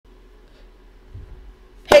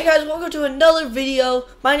Hey guys, welcome to another video.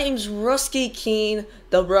 My name's Rusky Keen,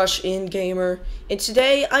 the Rush In Gamer, and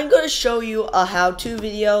today I'm going to show you a how-to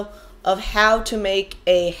video of how to make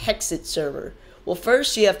a Hexxit server. Well,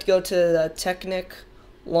 first you have to go to the Technic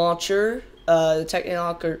Launcher,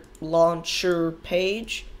 Launcher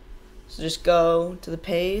page. So just go to the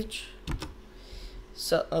page.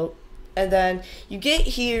 And then you get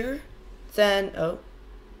here. Then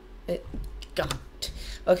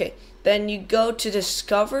okay. Then you go to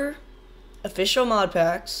Discover Official Mod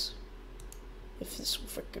Packs. If this will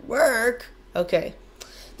freaking work. Okay.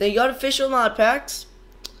 Then you go to Official Mod Packs.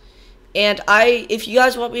 And if you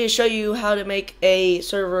guys want me to show you how to make a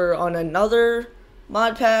server on another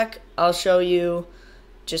mod pack, I'll show you.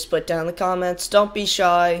 Just put down in the comments. Don't be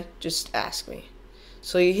shy. Just ask me.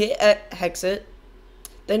 So you hit Hexxit.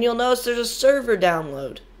 Then you'll notice there's a server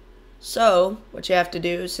download. So what you have to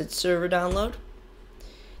do is hit server download.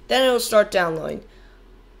 Then it'll start downloading.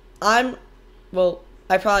 I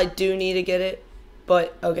probably do need to get it,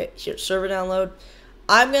 but okay, here, server download.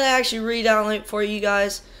 I'm gonna actually re-download it for you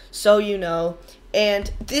guys, so you know.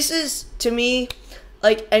 And this is, to me,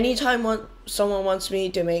 like anytime someone wants me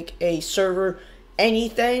to make a server,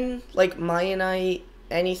 anything, like Mionite,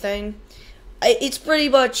 anything, it's pretty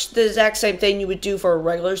much the exact same thing you would do for a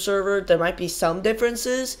regular server. There might be some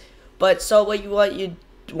differences, but so what you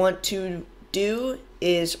want to do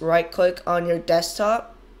is right click on your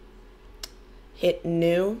desktop, hit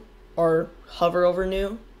new or hover over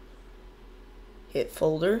new, hit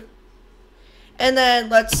folder, and then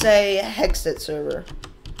let's say Hexxit server.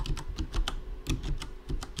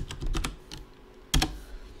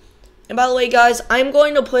 And by the way guys, I'm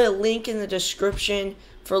going to put a link in the description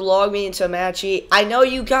for log me into Apache. I know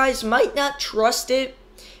you guys might not trust it,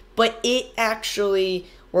 but it actually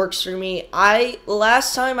works for me.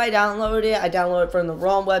 Last time I downloaded it from the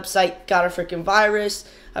wrong website, got a freaking virus.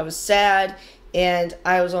 I was sad, and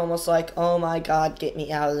I was almost like, oh my god, get me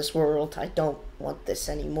out of this world. I don't want this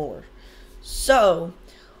anymore. So,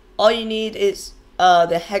 all you need is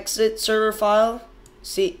the Hexxit server file.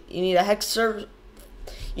 See, you need a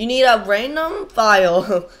random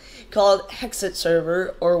file called Hexxit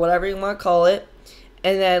server, or whatever you want to call it,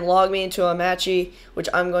 and then log me into Apache, which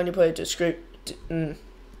I'm going to put a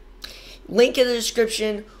link in the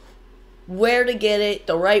description, where to get it,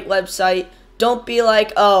 the right website. Don't be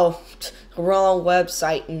like, oh, wrong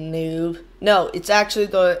website, noob. No, it's actually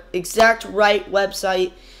the exact right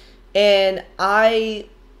website. And I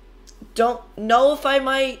don't know if I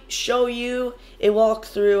might show you a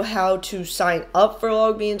walkthrough how to sign up for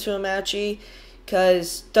log me into Apache,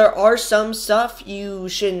 because there are some stuff you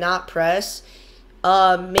should not press.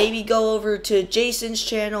 Maybe go over to Jason's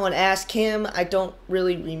channel and ask him. I don't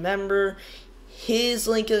really remember. His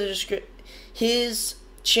link in the description. His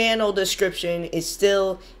channel description is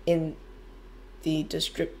still in the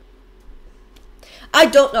description. I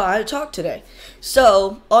don't know how to talk today.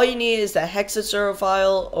 So all you need is the Hexxit server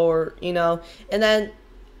file, or and then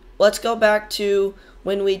let's go back to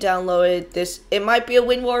when we downloaded this. It might be a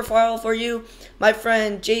WinRAR file for you. My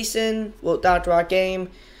friend Jason, Dr. Rock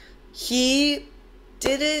Game, he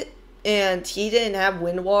did it, and he didn't have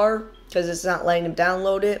WinRAR because it's not letting him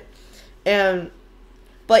download it.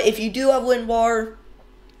 But if you do have WinRAR,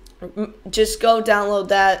 just go download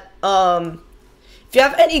that. If you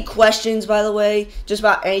have any questions, by the way, just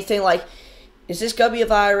about anything, like, is this gonna be a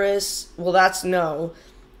virus? Well, that's no.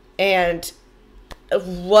 And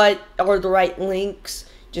what are the right links?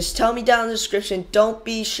 Just tell me down in the description. Don't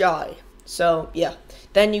be shy. So yeah,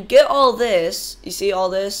 then you get all this. You see all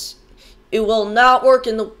this? It will not work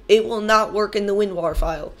in the WinRAR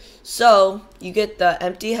file. So you get the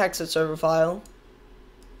empty Hexxit server file.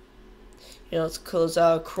 Let's close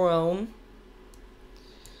out Chrome.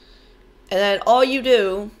 And then all you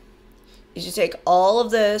do is you take all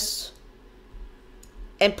of this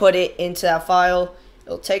and put it into that file.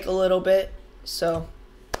 It'll take a little bit, so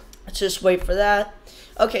let's just wait for that.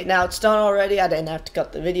 Okay, now it's done already. I didn't have to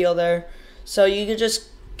cut the video there. So you can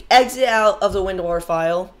just exit out of the WinRAR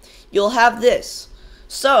file. You'll have this.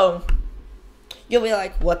 So you'll be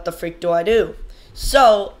like, what the freak do I do?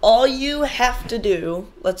 So all you have to do,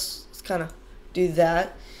 let's kind of do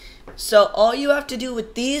that. So all you have to do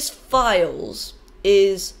with these files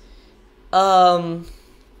is okay,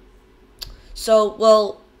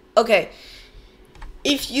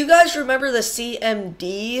 if you guys remember the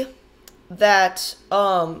CMD that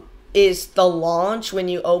is the launch. When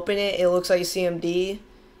you open it, it looks like a CMD.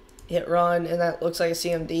 Hit run, and that looks like a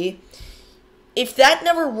CMD. If that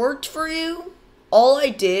never worked for you, all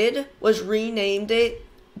I did was renamed it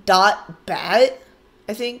 .bat,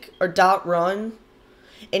 I think, or .run.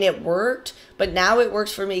 and it worked, but now it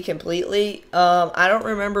works for me completely. I don't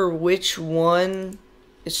remember which one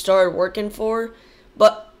it started working for,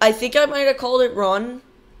 but I think I might have called it run.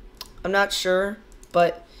 I'm not sure,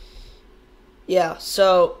 but yeah,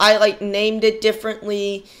 so I like named it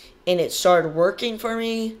differently and it started working for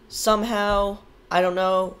me somehow. I don't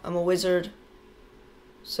know. I'm a wizard.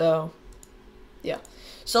 So, yeah.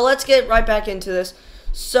 So let's get right back into this.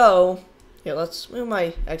 So, yeah, let's move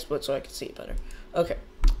my XSplit so I can see it better. Okay.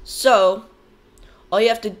 So, all you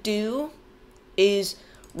have to do is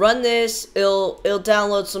run this. It'll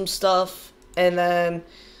download some stuff, and then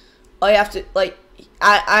all you have to, like,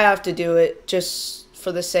 I have to do it just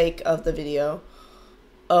for the sake of the video.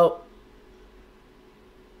 Oh,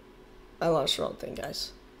 I launched the wrong thing,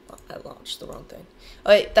 guys. I launched the wrong thing.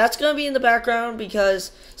 Okay, that's going to be in the background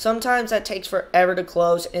because sometimes that takes forever to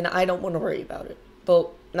close, and I don't want to worry about it. But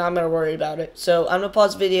now I'm going to worry about it. So I'm going to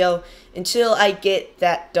pause the video until I get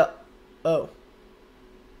that done. Oh.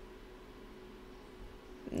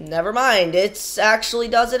 Never mind. It actually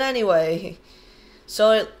does it anyway.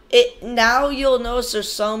 So it now you'll notice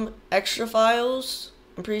there's some extra files,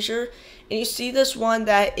 I'm pretty sure. And you see this one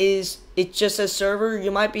that is, it just says server.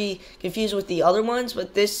 You might be confused with the other ones,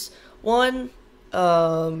 but this one,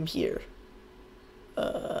 here.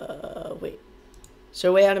 Wait. Is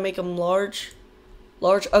there a way how to make them large?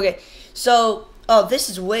 Large? Okay. So, oh, this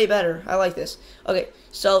is way better. I like this. Okay.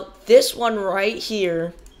 So, this one right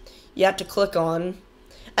here, you have to click on.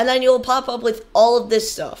 And then you'll pop up with all of this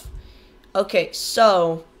stuff. Okay.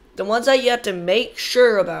 So, the ones that you have to make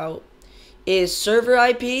sure about is server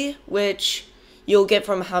IP, which you'll get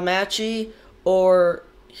from Hamachi or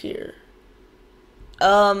here.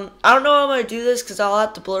 I don't know how I'm going to do this because I'll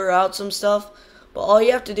have to blur out some stuff. But all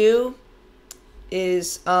you have to do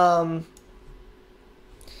is,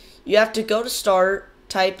 you have to go to start,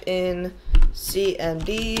 type in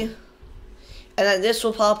CMD, and then this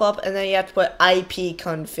will pop up, and then you have to put IP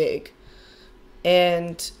config.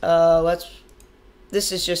 And,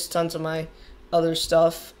 this is just tons of my other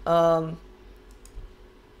stuff. All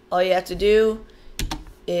you have to do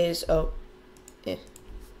is,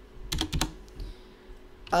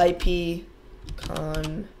 IP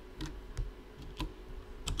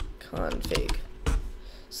config.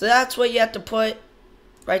 So that's what you have to put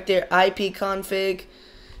right there, IP config.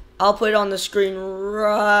 I'll put it on the screen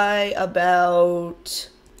right about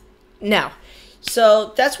now.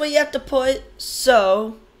 So that's what you have to put.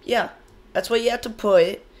 So yeah, that's what you have to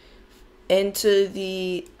put into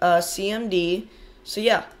the CMD. So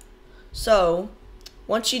yeah, so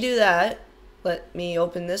once you do that, let me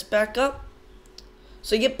open this back up.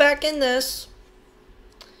 So you get back in this,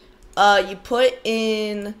 you put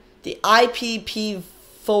in the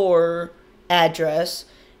IPv4 address,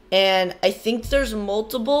 and I think there's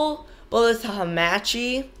multiple, but with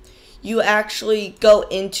Hamachi, you actually go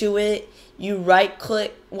into it, you right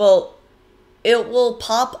click, well, it will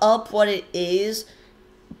pop up what it is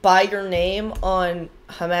by your name on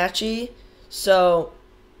Hamachi. So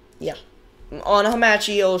yeah, on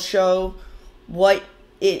Hamachi it'll show what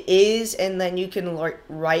it is, and then you can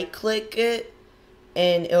right click it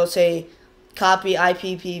and it'll say copy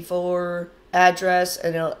IPv4 address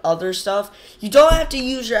and other stuff. You don't have to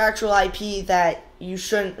use your actual IP that you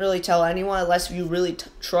shouldn't really tell anyone unless you really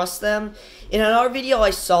trust them. In another video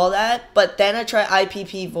I saw that, but then I tried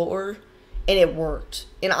IPv4 and it worked.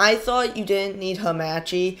 And I thought you didn't need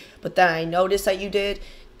Hamachi, but then I noticed that you did.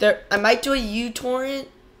 I might do a uTorrent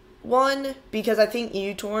one because I think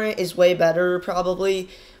uTorrent is way better probably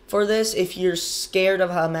for this. If you're scared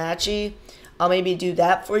of Hamachi, I'll maybe do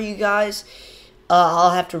that for you guys.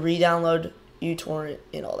 I'll have to re-download uTorrent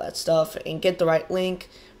and all that stuff and get the right link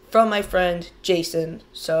from my friend Jason.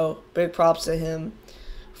 So big props to him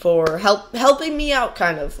for helping me out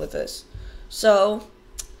kind of with this. So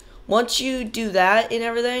once you do that and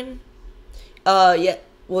everything, you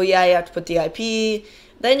have to put the IP.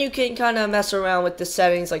 Then you can kind of mess around with the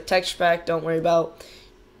settings like texture pack. Don't worry about.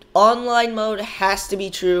 Online mode has to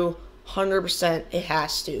be true, 100%. It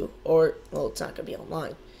has to, or well, it's not gonna be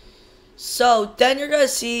online. So then you're gonna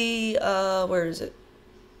see, where is it?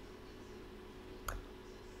 I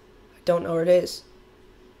don't know where it is.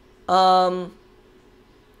 I'll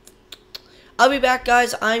be back,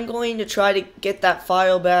 guys. I'm going to try to get that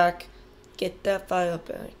file back.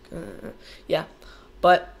 Yeah,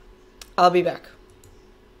 but I'll be back.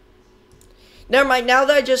 Never mind, now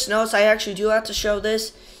that I just noticed, I actually do have to show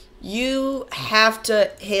this. You have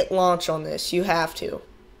to hit launch on this. You have to.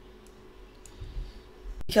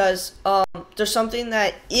 Because there's something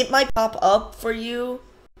that it might pop up for you,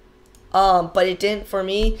 but it didn't for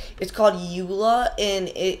me. It's called EULA, and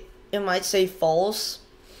it might say false.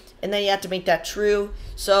 and then you have to make that true.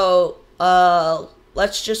 So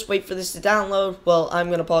let's just wait for this to download. Well, I'm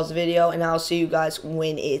gonna pause the video, and I'll see you guys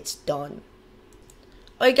when it's done.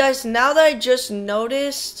 Alright guys, now that I just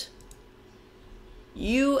noticed,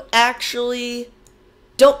 you actually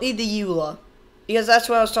don't need the EULA, because that's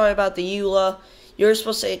what I was talking about, the EULA. You're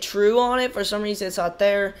supposed to say true on it. For some reason it's not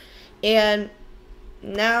there. And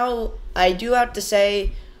now I do have to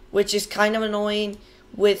say, which is kind of annoying,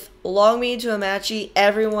 with Log Me Into Hamachi,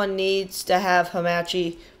 everyone needs to have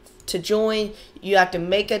Hamachi to join. You have to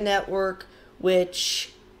make a network,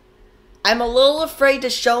 which I'm a little afraid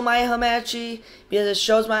to show my Hamachi because it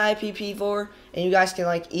shows my IPv4 and you guys can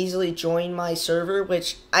like easily join my server,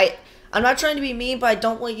 which I'm not trying to be mean, but I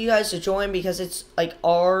don't want you guys to join because it's like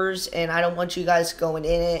ours and I don't want you guys going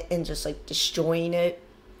in it and just like destroying it.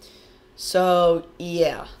 So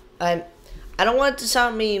yeah, I don't want it to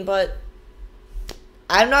sound mean, but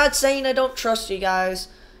I'm not saying I don't trust you guys.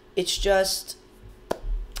 It's just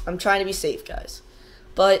I'm trying to be safe, guys.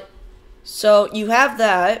 But so you have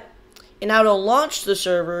that. And now to launch the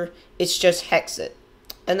server, it's just Hexxit.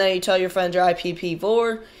 And then you tell your friends your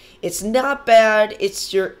IPv4. It's not bad.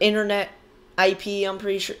 It's your internet IP, I'm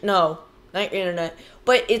pretty sure. No, not your internet.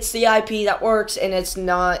 But it's the IP that works, and it's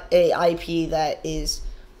not a IP that is,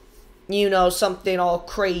 you know, something all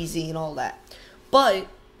crazy and all that. But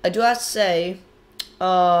I do have to say,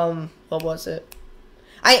 what was it?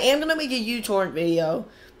 I am going to make a uTorrent video,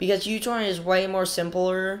 because uTorrent is way more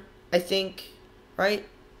simpler, I think, right?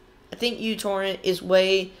 I think uTorrent is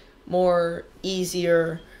way more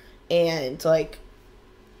easier and like,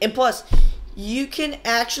 and plus you can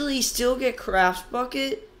actually still get Craft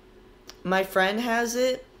Bucket. My friend has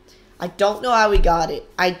it. I don't know how he got it.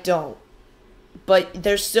 I don't. But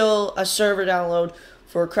there's still a server download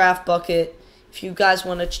for Craft Bucket if you guys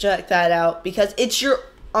want to check that out, because it's your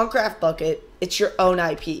on Craft Bucket, it's your own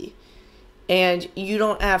IP. And you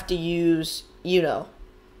don't have to use, you know,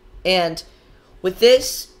 and with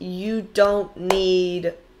this, you don't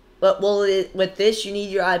need, well, with this, you need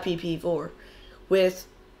your IPv4. With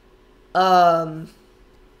Craft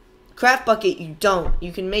Bucket, you don't.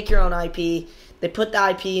 You can make your own IP. They put the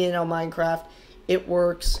IP in on Minecraft. It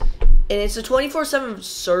works. And it's a 24/7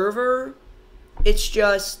 server. It's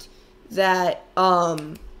just that,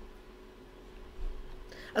 I'm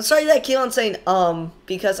sorry that I keep on saying,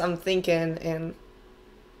 because I'm thinking, and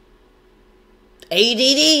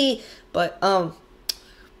ADD. But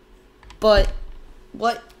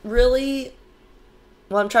what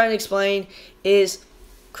I'm trying to explain is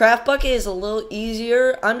Craft Bucket is a little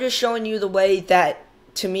easier. I'm just showing you the way that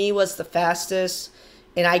to me was the fastest,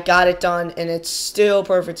 and I got it done, and it's still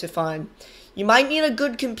perfectly fine. You might need a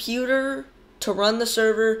good computer to run the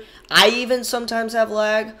server. I even sometimes have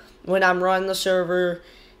lag when I'm running the server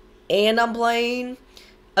and I'm playing.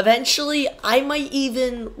 Eventually, I might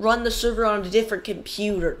even run the server on a different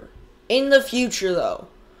computer. In the future, though,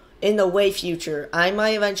 in the way future, I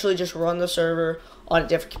might eventually just run the server on a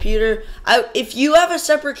different computer. If you have a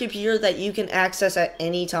separate computer that you can access at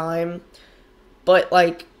any time, but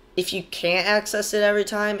like if you can't access it every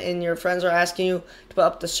time and your friends are asking you to put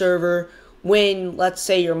up the server when, let's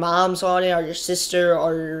say, your mom's on it or your sister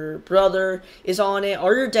or your brother is on it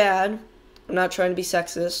or your dad, I'm not trying to be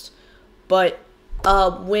sexist, but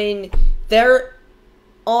when they're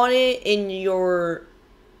on it in your,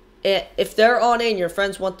 if they're on it and your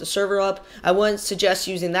friends want the server up, I wouldn't suggest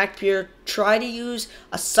using that computer. Try to use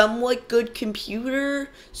a somewhat good computer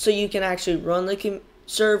so you can actually run the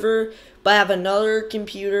server. But have another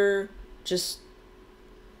computer,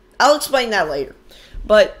 I'll explain that later.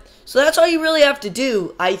 But, so that's all you really have to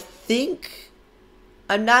do. I think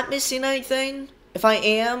I'm not missing anything. If I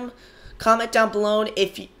am, comment down below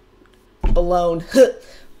if you,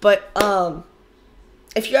 but,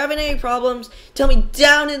 if you're having any problems, tell me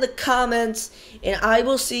down in the comments, and I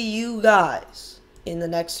will see you guys in the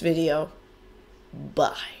next video.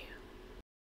 Bye.